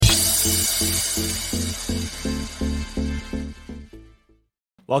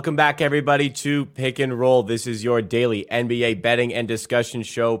Welcome back, everybody, to Pick and Roll. This is your daily NBA betting and discussion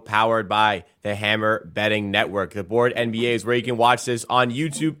show powered by the Hammer Betting Network. The Board NBA is where you can watch this on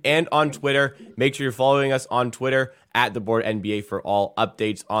YouTube and on Twitter. Make sure you're following us on Twitter at the Board NBA for all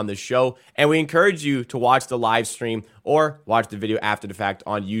updates on the show. And we encourage you to watch the live stream or watch the video after the fact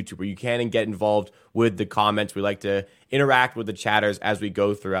on YouTube, where you can and get involved with the comments. We like to interact with the chatters as we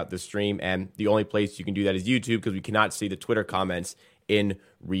go throughout the stream. And the only place you can do that is YouTube, because we cannot see the Twitter comments in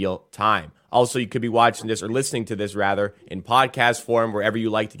real time. Also, you could be watching this or listening to this rather in podcast form, wherever you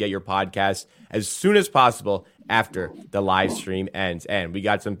like to get your podcast, as soon as possible after the live stream ends. And we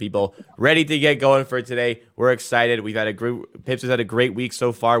got some people ready to get going for today. We're excited. Pips has had a great week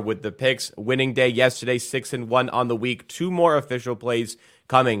so far with the picks. Winning day yesterday, 6-1 on the week. 2 more official plays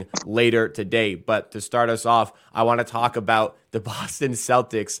coming later today. But to start us off, I want to talk about the Boston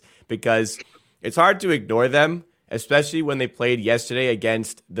Celtics, because it's hard to ignore them, especially when they played yesterday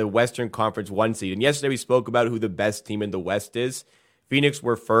against the Western Conference 1 seed. And yesterday we spoke about who the best team in the West is. Phoenix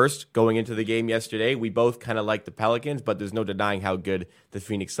were first going into the game yesterday. We both kind of like the Pelicans, but there's no denying how good the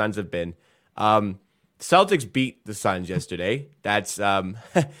Phoenix Suns have been. Celtics beat the Suns yesterday. That's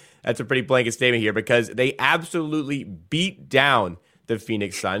that's a pretty blanket statement here, because they absolutely beat down the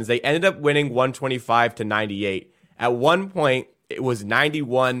Phoenix Suns. They ended up winning 125-98. At one point, it was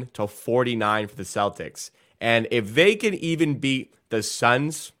 91-49 for the Celtics. And if they can even beat the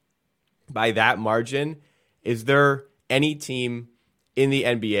Suns by that margin, is there any team in the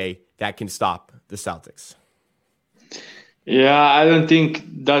NBA that can stop the Celtics? Yeah, I don't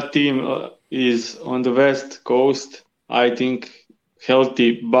think that team is on the West Coast. I think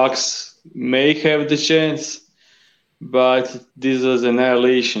healthy Bucks may have the chance, but this was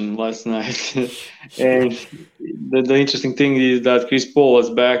annihilation last night. And the interesting thing is that Chris Paul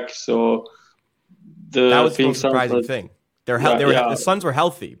was back, so that was the most surprising thing. The Suns were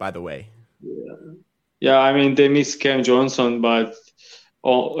healthy, by the way. Yeah, I mean, they missed Cam Johnson, but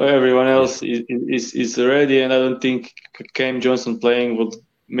everyone else is ready, and I don't think Cam Johnson playing would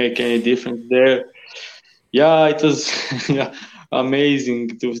make any difference there. Yeah, it was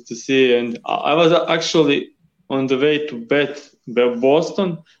amazing to see. And I was actually on the way to bet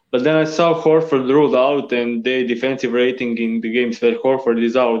Boston, but then I saw Horford ruled out, and their defensive rating in the games where Horford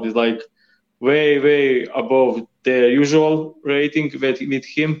is out is like way above their usual rating with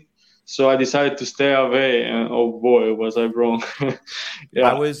him. So I decided to stay away, and oh boy, was I wrong.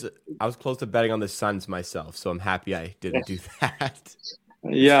 Yeah. I was close to betting on the Suns myself, so I'm happy I didn't do that.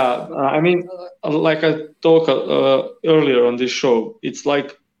 Yeah, I mean, like I talked earlier on this show, it's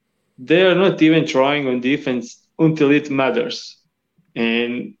like they're not even trying on defense until it matters.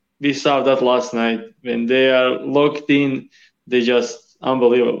 And we saw that last night. When they are locked in, they're just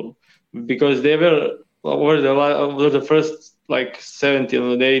unbelievable. Because they were over the first 17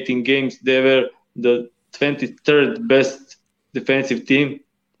 or 18 games, they were the 23rd best defensive team,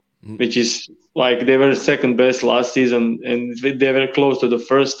 which is they were second best last season, and they were close to the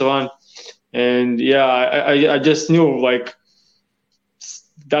first one. And yeah, I just knew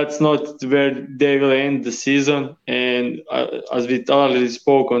that's not where they will end the season. And as we already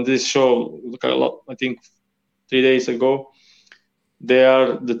spoke on this show, I think 3 days ago, they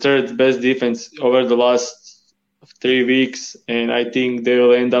are the third best defense over the last 3 weeks, and I think they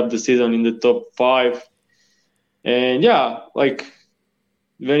will end up the season in the top 5. And yeah, when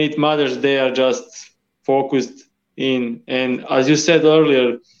it matters, they are just focused in. And as you said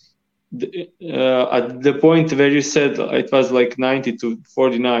earlier, at the point where you said it was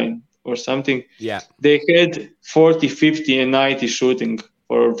 90-49 or something, yeah, they had 40, 50, and 90 shooting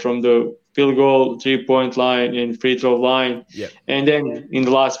from the field goal, 3-point line, and free throw line. Yep. And then in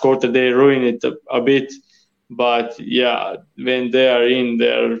the last quarter, they ruined it a bit. But yeah, when they are in,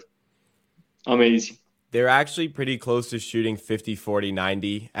 they're amazing. They're actually pretty close to shooting 50, 40,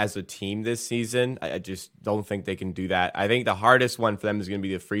 90 as a team this season. I just don't think they can do that. I think the hardest one for them is going to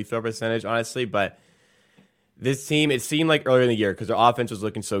be the free throw percentage, honestly. But this team, it seemed like earlier in the year, because their offense was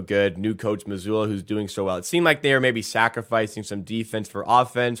looking so good, new coach Mazzulla, who's doing so well, it seemed like they were maybe sacrificing some defense for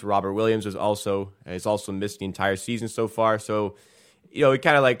offense. Robert Williams has also missed the entire season so far. So, it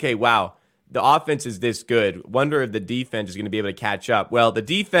kind of hey, wow, the offense is this good. Wonder if the defense is going to be able to catch up. Well, the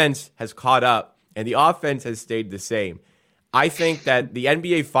defense has caught up, and the offense has stayed the same. I think that the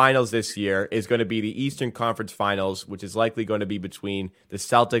NBA Finals this year is going to be the Eastern Conference Finals, which is likely going to be between the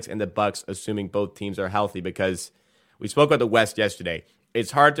Celtics and the Bucks, assuming both teams are healthy, because we spoke about the West yesterday.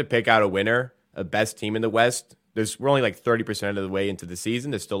 It's hard to pick out a winner, a best team in the West. We're only 30% of the way into the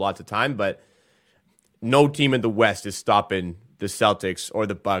season. There's still lots of time, but no team in the West is stopping the Celtics or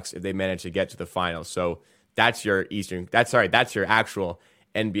the Bucks if they manage to get to the finals. So that's your actual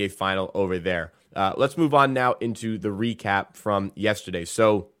NBA final over there. Let's move on now into the recap from yesterday.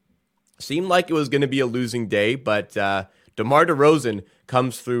 So, seemed like it was going to be a losing day, but DeMar DeRozan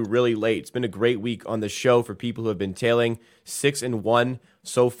comes through really late. It's been a great week on the show for people who have been tailing 6-1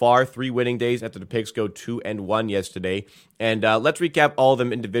 so far, 3 winning days after the picks go 2-1 yesterday. And let's recap all of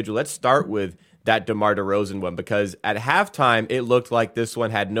them individually. Let's start with that DeMar DeRozan one, because at halftime, it looked like this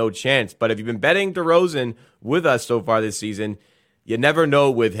one had no chance. But if you've been betting DeRozan with us so far this season, you never know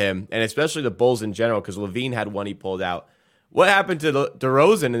with him, and especially the Bulls in general, because Levine had one he pulled out. What happened to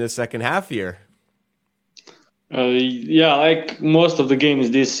DeRozan in the second half here? Like most of the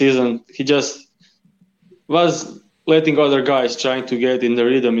games this season, he just was letting other guys trying to get in the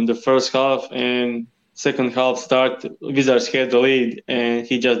rhythm in the first half, and second half start, Wizards had the lead, and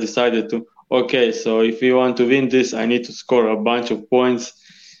he just decided to, okay, so if we want to win this, I need to score a bunch of points.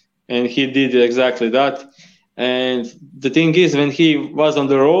 And he did exactly that. And the thing is, when he was on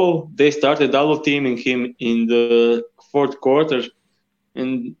the roll, they started double teaming him in the fourth quarter,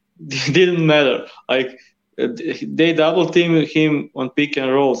 and it didn't matter. Like, they double teamed him on pick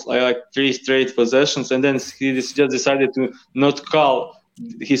and rolls, like 3 straight possessions, and then he just decided to not call.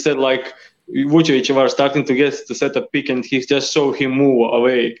 He said, like, Vucevic were starting to set a pick, and he just saw him move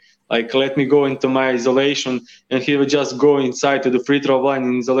away. Like, let me go into my isolation, and he would just go inside to the free throw line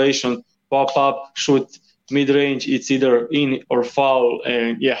in isolation, pop up, shoot mid-range. It's either in or foul,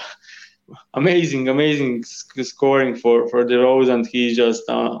 and amazing scoring for DeRozan. He's just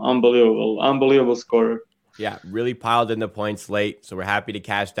unbelievable scorer. Yeah, really piled in the points late, so we're happy to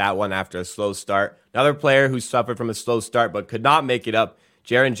catch that one after a slow start. Another player who suffered from a slow start but could not make it up,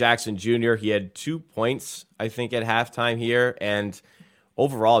 Jaren Jackson Jr. He had 2 points, I think, at halftime here, and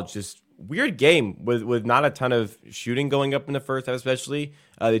overall, just weird game with not a ton of shooting going up in the first half, especially.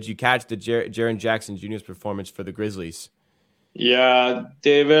 Did you catch the Jaren Jackson Jr.'s performance for the Grizzlies? Yeah,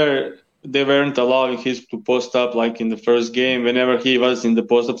 they weren't allowing him to post up like in the first game. Whenever he was in the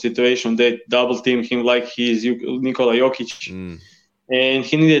post-up situation, they double-teamed him like he's Nikola Jokic. And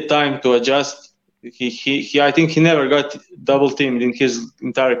he needed time to adjust. I think he never got double-teamed in his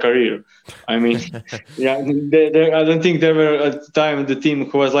entire career. I mean, I don't think there were a time in the team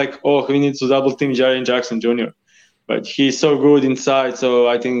who was like, oh, we need to double-team Jaren Jackson Jr. But he's so good inside, so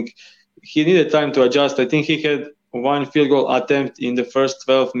I think he needed time to adjust. I think he had 1 field goal attempt in the first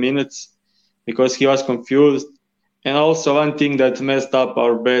 12 minutes because he was confused. And also one thing that messed up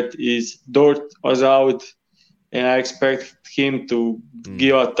our bet is Dort was out, and I expect him to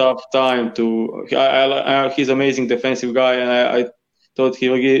give a tough time to. He's an amazing defensive guy, and I thought he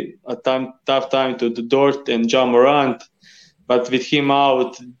will give a tough time to the Dort and Ja Morant. But with him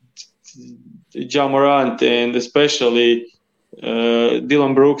out, Ja Morant and especially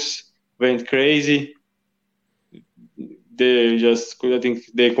Dylan Brooks went crazy. I think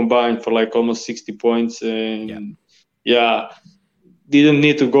they combined for like almost 60 points, and didn't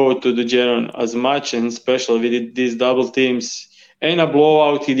need to go to the Jaren as much, and especially with these double teams and a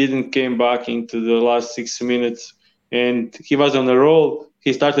blowout, he didn't came back into the last 6 minutes, and he was on a roll.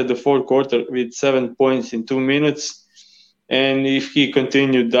 He started the fourth quarter with 7 points in 2 minutes, and if he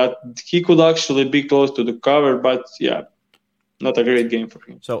continued that, he could actually be close to the cover, but not a great game for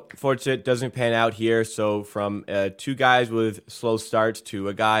him. So, fortunate doesn't pan out here. So, from 2 guys with slow starts to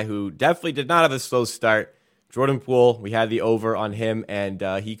a guy who definitely did not have a slow start, Jordan Poole, we had the over on him, and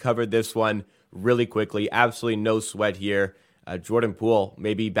he covered this one really quickly. Absolutely no sweat here. Jordan Poole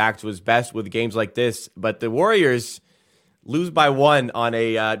maybe back to his best with games like this, but the Warriors lose by 1 on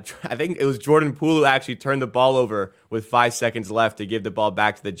I think it was Jordan Poole who actually turned the ball over with 5 seconds left to give the ball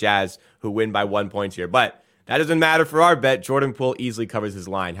back to the Jazz, who win by 1 point here. But that doesn't matter for our bet. Jordan Poole easily covers his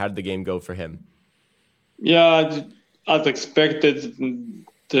line. How did the game go for him? Yeah, as expected,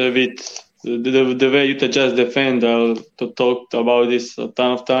 with the way Utah Jazz defend, talked about this a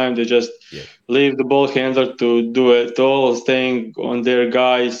ton of time. They just leave the ball handler to do it all, staying on their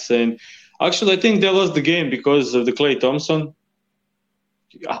guys. And actually, I think they lost the game because of the Klay Thompson.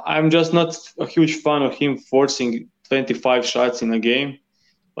 I'm just not a huge fan of him forcing 25 shots in a game.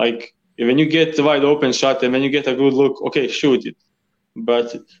 Like, when you get the wide open shot and when you get a good look, okay, shoot it.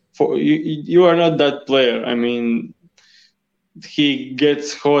 But for you are not that player. I mean, he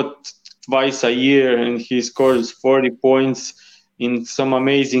gets hot twice a year and he scores 40 points in some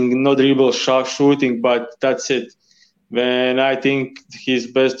amazing no dribble shot shooting, but that's it. When I think his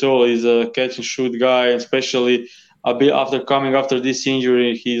best role is a catch and shoot guy, especially a bit after this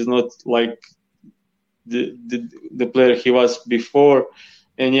injury, he's not like the player he was before.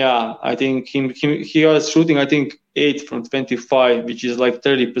 And I think he was shooting, I think, 8 from 25, which is like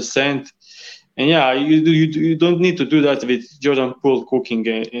 30%. And yeah, you don't need to do that with Jordan Poole cooking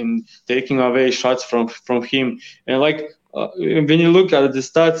and taking away shots from him. And when you look at the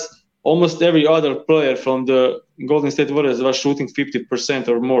stats, almost every other player from the Golden State Warriors was shooting 50%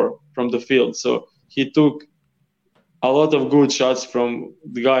 or more from the field. So he took a lot of good shots from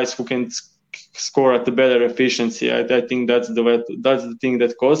the guys who can score at the better efficiency. I think that's the thing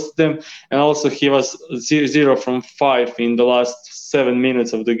that cost them. And also he was 0 from 5 in the last 7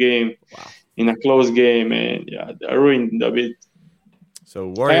 minutes of the game. Wow. In a close game, and they ruined a bit. So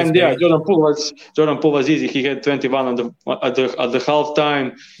Warriors. And Jordan Poole was easy. He had 21 at the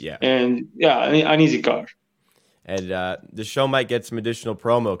halftime. Yeah. And an easy car. And the show might get some additional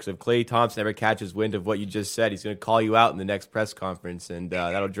promo because if Klay Thompson ever catches wind of what you just said, he's going to call you out in the next press conference, and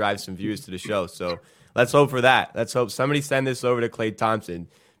that'll drive some viewers to the show. So let's hope for that. Let's hope somebody send this over to Klay Thompson.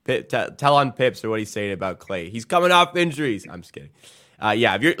 Tell on Pips or what he's saying about Klay. He's coming off injuries. I'm just kidding.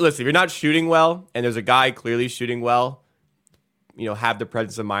 If you're not shooting well, and there's a guy clearly shooting well, have the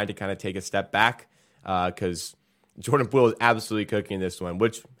presence of mind to kind of take a step back, because Jordan Poole is absolutely cooking this one,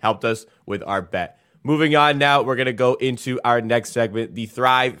 which helped us with our bet. Moving on now, we're going to go into our next segment, the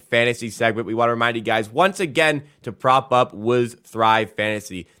Thrive Fantasy segment. We want to remind you guys once again to prop up with Thrive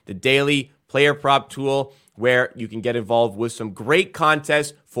Fantasy, the daily player prop tool where you can get involved with some great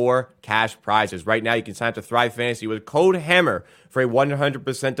contests for cash prizes. Right now, you can sign up to Thrive Fantasy with code HAMMER for a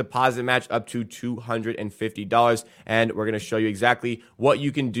 100% deposit match up to $250. And we're going to show you exactly what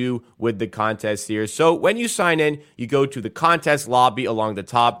you can do with the contest here. So when you sign in, you go to the contest lobby along the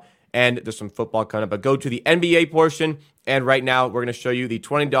top, and there's some football coming up, but go to the NBA portion. And right now, we're going to show you the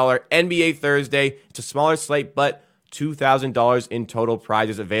 $20 NBA Thursday. It's a smaller slate, but $2,000 in total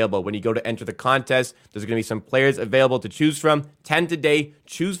prizes available. When you go to enter the contest, there's going to be some players available to choose from. 10 today,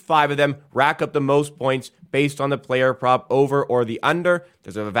 choose 5 of them, rack up the most points based on the player prop over or the under.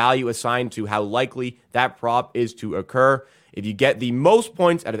 There's a value assigned to how likely that prop is to occur. If you get the most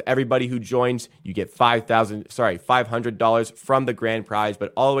points out of everybody who joins, you get $500 from the grand prize,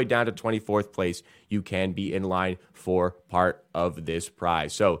 but all the way down to 24th place, you can be in line for part of this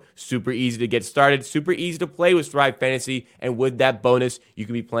prize. So super easy to get started, super easy to play with Thrive Fantasy, and with that bonus, you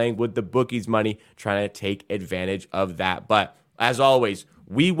can be playing with the bookies' money, trying to take advantage of that. But as always,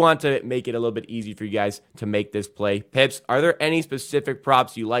 we want to make it a little bit easy for you guys to make this play. Pips, are there any specific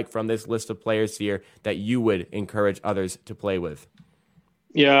props you like from this list of players here that you would encourage others to play with?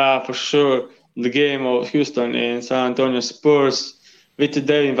 Yeah, for sure. The game of Houston and San Antonio Spurs. With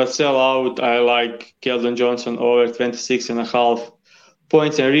Devin Vassell out, I like Keldon Johnson over 26.5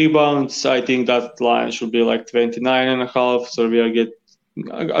 points and rebounds. I think that line should be like 29.5. So we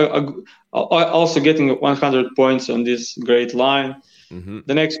are also getting 100 points on this great line. Mm-hmm.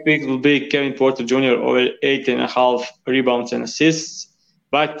 The next pick will be Kevin Porter Jr. over 8.5 rebounds and assists,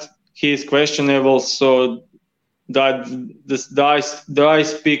 but he is questionable, so that the ice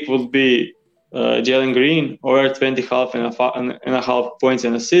pick will be Jalen Green over 20.5 points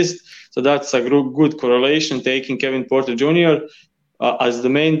and assists. So that's a good correlation, taking Kevin Porter Jr. As the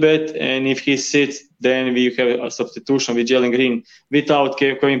main bet, and if he sits, then we have a substitution with Jalen Green. Without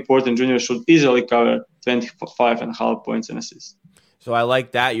Kevin Porter Jr. should easily cover 25.5 points and assists. So I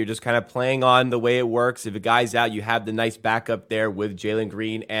like that. You're just kind of playing on the way it works. If a guy's out, you have the nice backup there with Jalen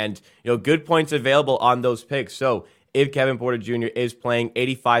Green, and good points available on those picks. So if Kevin Porter Jr. is playing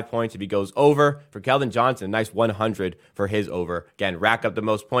 85 points, if he goes over, for Keldon Johnson, a nice 100 for his over. Again, rack up the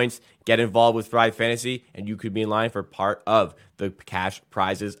most points, get involved with Thrive Fantasy, and you could be in line for part of the cash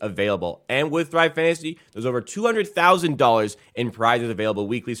prizes available. And with Thrive Fantasy, there's over $200,000 in prizes available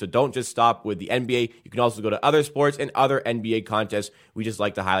weekly, so don't just stop with the NBA. You can also go to other sports and other NBA contests. We just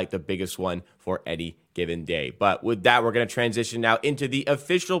like to highlight the biggest one for any given day. But with that, we're going to transition now into the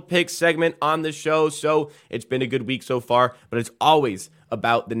official pick segment on the show. So it's been a good week so far, but it's always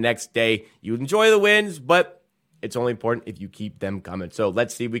about the next day. You enjoy the wins, but it's only important if you keep them coming. So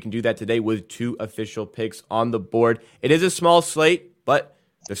let's see if we can do that today with 2 official picks on the board. It is a small slate, but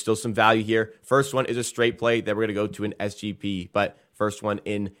there's still some value here. First one is a straight play. Then we're going to go to an SGP. But first one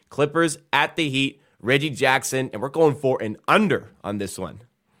in Clippers at the Heat, Reggie Jackson. And we're going for an under on this one.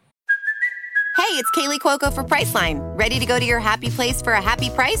 Hey, it's Kaylee Cuoco for Priceline. Ready to go to your happy place for a happy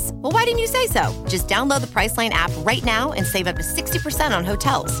price? Well, why didn't you say so? Just download the Priceline app right now and save up to 60% on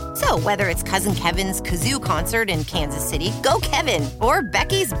hotels. So whether it's Cousin Kevin's Kazoo Concert in Kansas City, go Kevin, or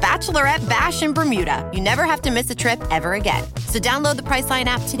Becky's Bachelorette Bash in Bermuda, you never have to miss a trip ever again. So download the Priceline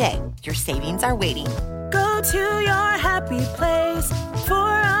app today. Your savings are waiting. Go to your happy place for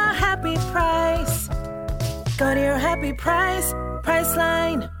a happy price. Go to your happy price,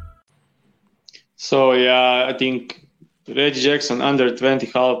 Priceline. So, yeah, I think Reggie Jackson under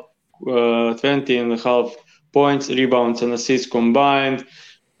 20.5 20.5 points, rebounds, and assists combined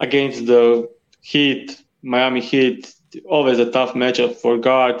against the Heat, Miami Heat. Always a tough matchup for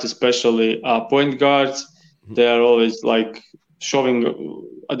guards, especially point guards. They are always like showing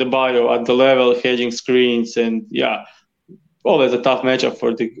at the bio, at the level, hedging screens, and always a tough matchup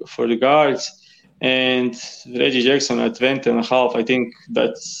for the guards. And Reggie Jackson at 20.5, I think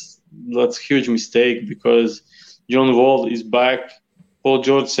that's a huge mistake because John Wall is back. Paul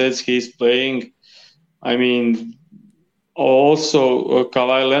George says he's playing. I mean, also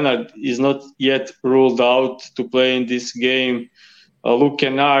Kawhi Leonard is not yet ruled out to play in this game. Luke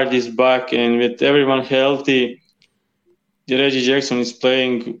Kennard is back, and with everyone healthy, Reggie Jackson is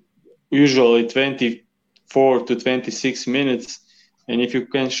playing usually 24 to 26 minutes. And if you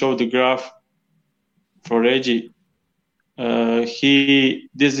can show the graph for Reggie,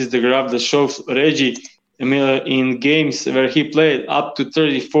 this is the graph that shows Reggie in games where he played up to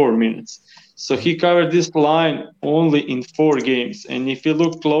 34 minutes. So he covered this line only in 4 games. And if you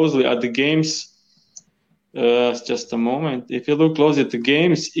look closely at the games, just a moment. If you look closely at the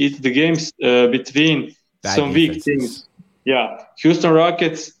games, it's the games between bad some weak teams. Yeah, Houston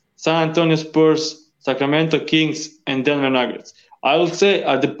Rockets, San Antonio Spurs, Sacramento Kings, and Denver Nuggets. I would say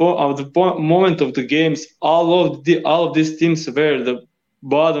at the moment of the games, all of these teams were the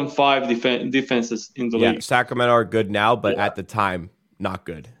bottom 5 defenses in the league. Yeah, Sacramento are good now, but at the time, not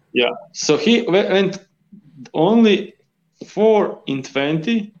good. Yeah, so he went only 4 in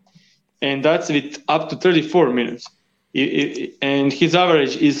 20, and that's with up to 34 minutes. And his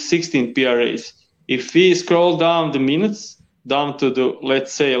average is 16 PRAs. If we scroll down the minutes, down to the,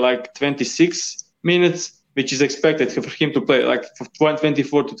 let's say, like 26 minutes, which is expected for him to play, like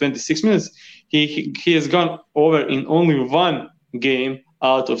 24 to 26 minutes, he has gone over in only 1 game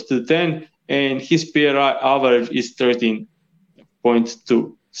out of the 10, and his PRI average is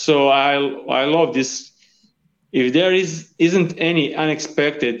 13.2. So I love this. If there isn't any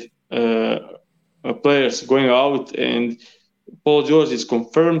unexpected players going out, and Paul George is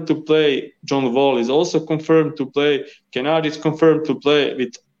confirmed to play, John Wall is also confirmed to play, Kennard is confirmed to play,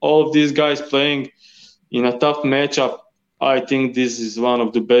 with all of these guys playing in a tough matchup, I think this is one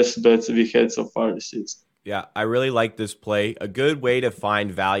of the best bets we had so far this season. Yeah, I really like this play. A good way to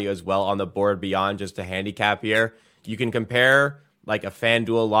find value as well on the board beyond just a handicap here. You can compare like a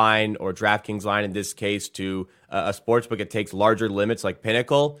FanDuel line or DraftKings line in this case to a sportsbook that takes larger limits like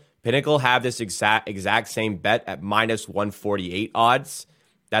Pinnacle. Pinnacle have this exact same bet at minus 148 odds.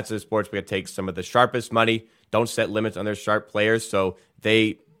 That's a sportsbook that takes some of the sharpest money, don't set limits on their sharp players, so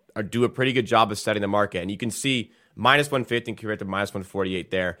they do a pretty good job of setting the market. And you can see minus 150 compared to minus 148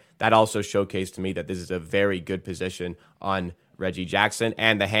 there. That also showcased to me that this is a very good position on Reggie Jackson,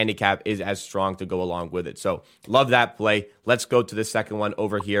 and the handicap is as strong to go along with it. So love that play. Let's go to the second one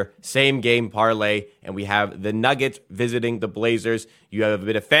over here. Same game parlay, and we have the Nuggets visiting the Blazers. You have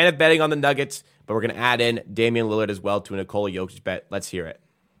been a fan of betting on the Nuggets, but we're going to add in Damian Lillard as well to a Nikola Jokic bet. Let's hear it.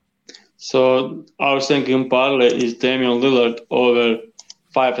 So our second parlay is Damian Lillard over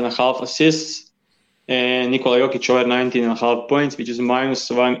 5.5 assists, and Nikola Jokic over 19.5 points, which is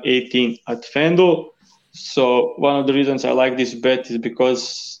minus 118 at FanDuel. So one of the reasons I like this bet is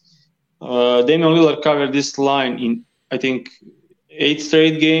because Damian Lillard covered this line in, I think, 8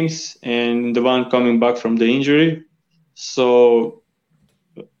 straight games, and the one coming back from the injury. So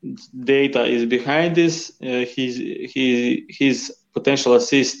data is behind this. His potential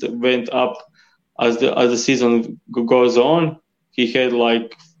assist went up as the season goes on. He had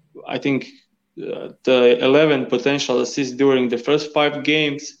the 11 potential assists during the first 5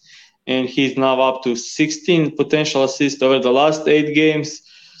 games, and he's now up to 16 potential assists over the last 8 games.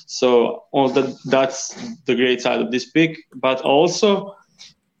 So that's the great side of this pick. But also,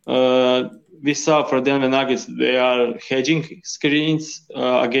 we saw for Denver Nuggets, they are hedging screens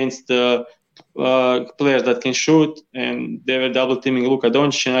against the players that can shoot, and they were double teaming Luka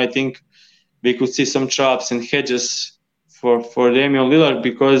Doncic, and I think we could see some traps and hedges for Damian Lillard,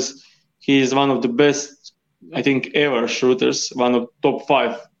 because he is one of the best, I think, ever shooters, one of top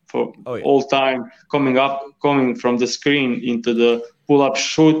 5 for all time, coming from the screen into the pull-up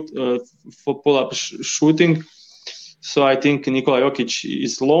shooting. So I think Nikola Jokic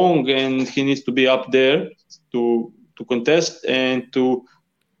is long, and he needs to be up there to contest and to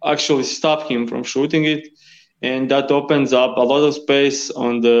actually stop him from shooting it, and that opens up a lot of space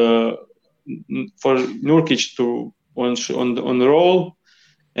for Nurkic to on the roll.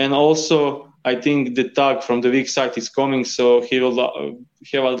 And also, I think the tag from the weak side is coming, so he will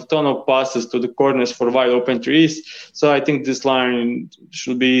have a ton of passes to the corners for wide open threes. So I think this line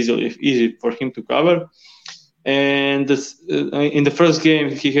should be easy for him to cover. And in the first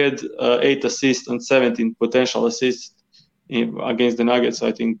game, he had 8 assists and 17 potential assists against the Nuggets. So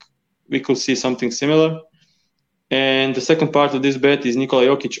I think we could see something similar. And the second part of this bet is Nikola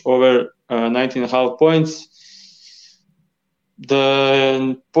Jokic over 19.5 points.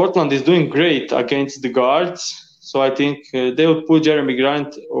 The Portland is doing great against the guards, so I think they will put Jeremy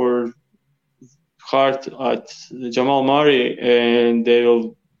Grant or Hart at Jamal Murray, and they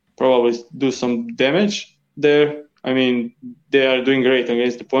will probably do some damage there. I mean, they are doing great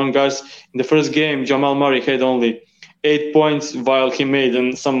against the point guards. In the first game, Jamal Murray had only 8 points while he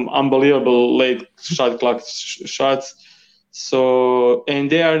made some unbelievable late shot clock shots. So,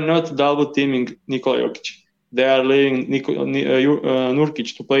 and they are not double teaming Nikola Jokic. They are leaving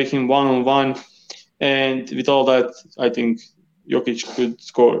Nurkic to play him one-on-one. And with all that, I think Jokic could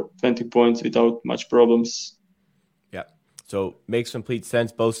score 20 points without much problems. Yeah. So makes complete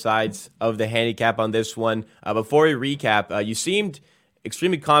sense, both sides of the handicap on this one. Before we recap, you seemed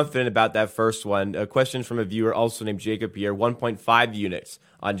extremely confident about that first one. A question from a viewer also named Jacob here, 1.5 units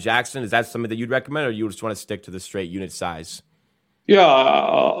on Jackson. Is that something that you'd recommend, or you just want to stick to the straight unit size? Yeah,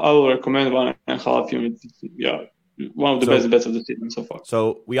 I will recommend 1.5 units. Yeah, one of the best bets of the season so far.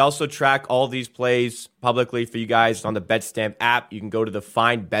 So we also track all these plays publicly for you guys on the BetStamp app. You can go to the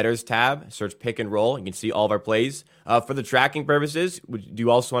Find Bettors tab, search Pick and Roll. You can see all of our plays. For the tracking purposes, do you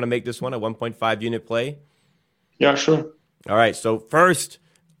also want to make this one a 1.5 unit play? Yeah, sure. All right, so first,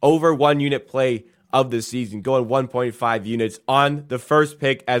 over 1 unit play of the season, going 1.5 units on the first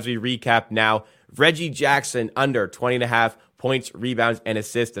pick as we recap now. Reggie Jackson under 20.5 points, rebounds, and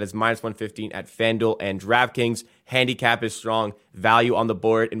assists. That is minus 115 at FanDuel and DraftKings. Handicap is strong. Value on the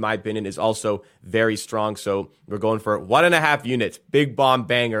board, in my opinion, is also very strong. So we're going for 1.5 units. Big bomb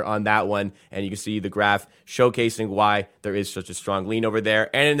banger on that one. And you can see the graph showcasing why there is such a strong lean over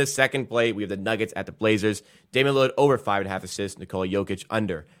there. And in the second play, we have the Nuggets at the Blazers. Damian Lillard over 5.5 assists. Nikola Jokic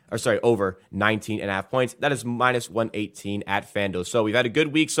over 19.5 points. That is minus 118 at FanDuel. So we've had a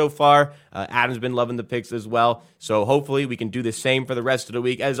good week so far. Adam's been loving the picks as well. So hopefully we can do the same for the rest of the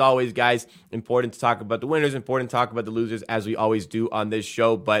week. As always, guys, important to talk about the winners, important to talk about the losers, as we always do on this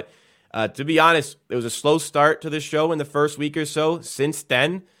show. But to be honest, it was a slow start to the show in the first week or so. Since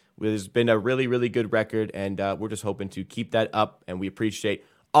then, there's been a really, really good record, and we're just hoping to keep that up, and we appreciate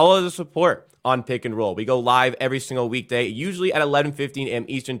all of the support on Pick and Roll. We go live every single weekday, usually at 11:15 a.m.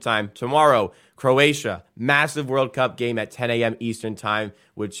 Eastern Time. Tomorrow, Croatia, massive World Cup game at 10 a.m. Eastern Time,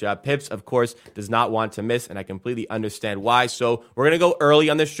 which Pips, of course, does not want to miss, and I completely understand why. So we're going to go early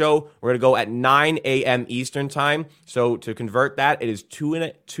on the show. We're going to go at 9 a.m. Eastern Time. So to convert that, it is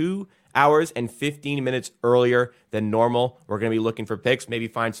 2 hours and 15 minutes earlier than normal. We're going to be looking for picks, maybe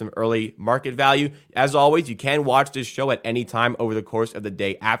find some early market value. As always, you can watch this show at any time over the course of the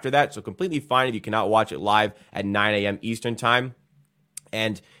day after that. So completely fine if you cannot watch it live at 9 a.m. Eastern Time.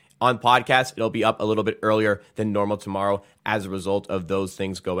 And on podcast, it'll be up a little bit earlier than normal tomorrow as a result of those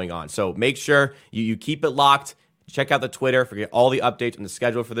things going on. So make sure you keep it locked. Check out the Twitter for all the updates on the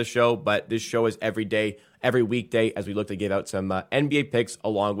schedule for the show. But this show is every day, every weekday, as we look to give out some NBA picks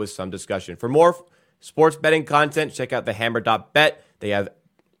along with some discussion. For more sports betting content, check out thehammer.bet. They have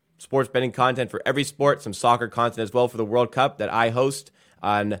sports betting content for every sport, some soccer content as well for the World Cup that I host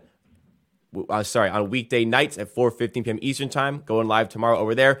on weekday nights at 4:15 p.m. Eastern Time, going live tomorrow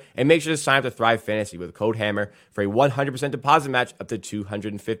over there. And make sure to sign up to Thrive Fantasy with code HAMMER for a 100% deposit match up to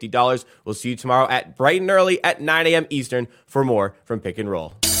 $250. We'll see you tomorrow at bright and early at 9 a.m. Eastern for more from Pick and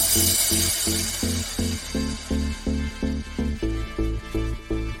Roll.